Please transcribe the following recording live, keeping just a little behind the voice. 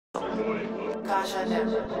Caution them.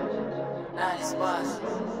 Now this boss.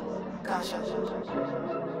 Caution.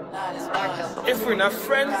 Now this boss. If we're not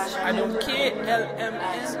friends, I don't care.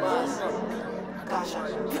 𝘠𝘓𝑚𝑛.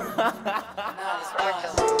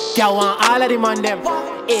 Gyal want all of the man them.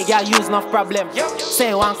 Hey, gyal use enough problem. Say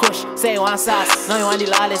you want kush, say you want sauce. Now you want the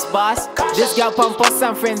lawless boss. This gyal pump us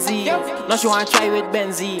and frenzy. Now she want try with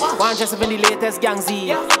𝘠𝘩𝘢𝘵. Want dress up in the latest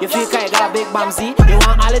𝘒𝘪𝘯𝘐. You feel like you got a big bamsy. You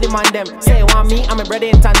want all of the man them. Say you want me and my brother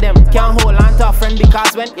in tandem. Can't hold on to a friend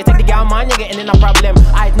because when you take the gyal man, you're getting in a problem.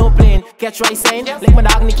 I had no plane, catch what I saying. Like my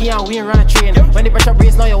dog Nicky and we ain't run a train. When the pressure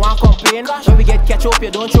breaks, now you want complain. When we get catch up,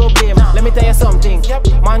 you don't show blame. Let me tell you something.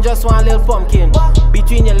 Man just want a little pumpkin.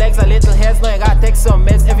 Between your legs a little hairs. Now you gotta take some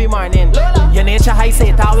meds every morning. Your nature high, say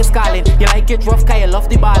it always calling. You like it rough cause you love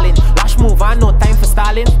the balling. Lash move on, no time for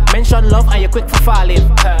stalling. Mention love and you're quick for falling.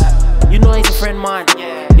 You know it's a friend man.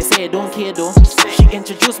 You say you don't care though. She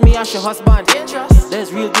introduced me as your husband.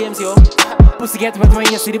 There's real games yo. Pussy get wet when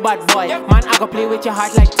you see the bad boy. Man I go play with your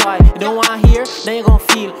heart like toy. You don't wanna hear, then you gon'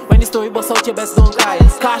 feel. When the story busts out your best don't cry.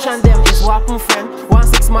 Caution them, it's what happen friend. 1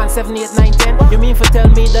 6 man, 7 8 9 10. You mean for tell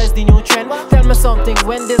me that's the new trend? Tell me something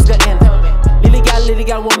when this gonna end. Lilly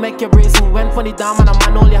gal won't make you brazen. When put it down man a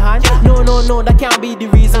man hold your hand. No, that can't be the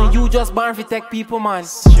reason. You just born for tech people man.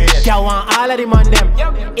 Gyal want all of the man them.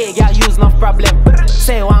 Hey gyal use enough problem.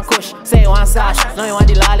 Say you want kush, say you want sash. Now you want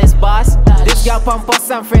the lawless boss. This gyal pump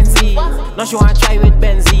us and frenzy. Now she want try with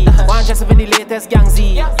𝘠𝘠𝘢𝘐. Want dress up in the latest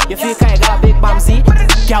 �𝘪𝘯𝘐. You feel like you got a big bamsy.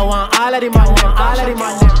 Gyal want all of the man them. All of the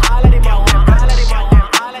man them. All of the man them. All of the man them.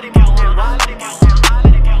 All of the man them. All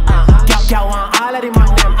of the man them. Gyal want all of the man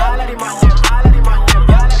them. All of the man them.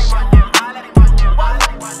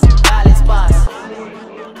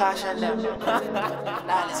 Caution them.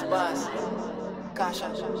 Lawless boss.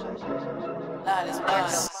 Caution. Lawless boss.